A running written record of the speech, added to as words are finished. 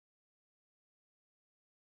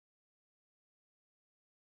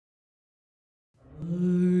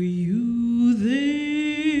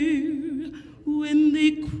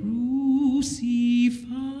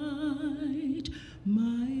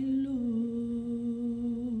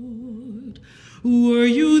Were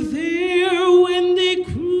you there when they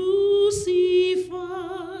crucified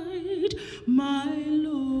my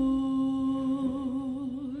Lord?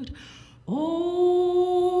 Oh,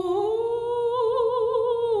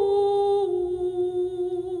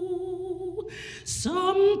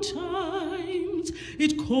 sometimes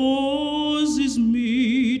it causes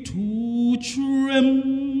me to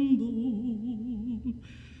tremble,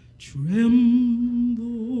 tremble,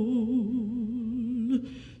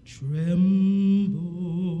 tremble.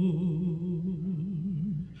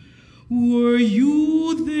 Were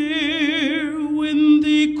you there when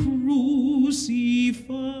they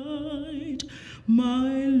crucified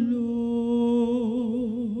my Lord?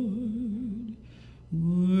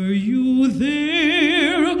 Were you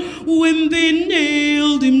there when they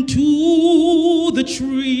nailed him to the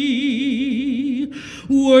tree?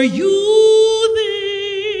 Were you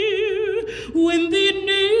there when they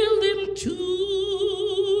nailed him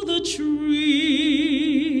to the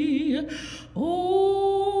tree? Oh,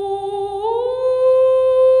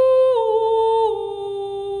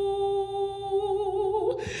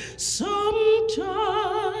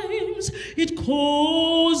 sometimes it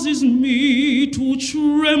causes me to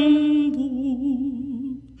tremble,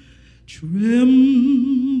 tremble,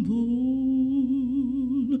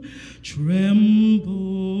 tremble.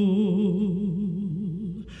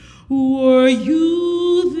 Were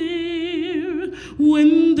you there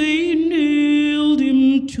when they nailed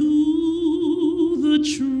him to the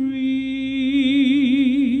tree?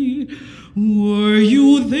 Were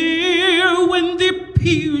you there when they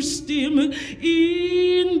pierced him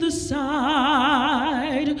in the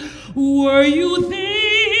side? Were you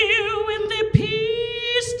there when they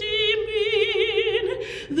pierced him in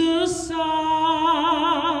the side?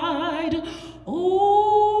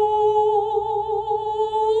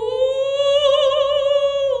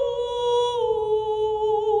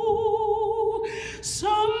 Oh,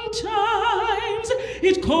 sometimes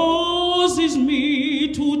it causes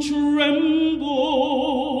me to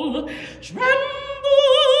tremble, tremble,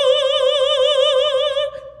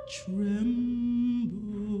 tremble.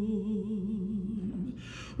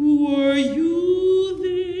 Were you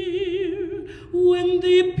there when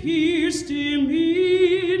they pierced him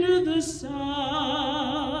in the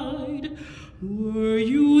side? Were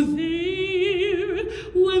you there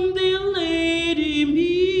when they laid him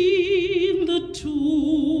in the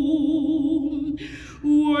tomb?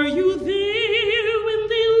 Were you there when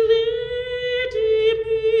they laid him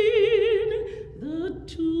in the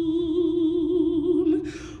tomb?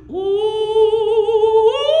 Oh,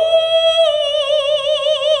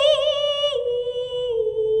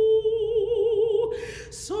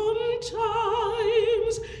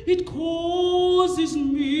 sometimes it causes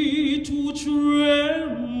me to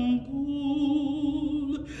tremble,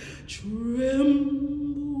 tremble,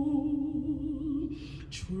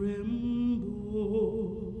 tremble.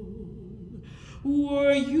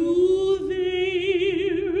 Were you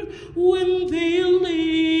there when they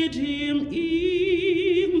laid him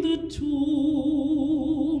in the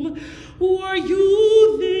tomb? Were you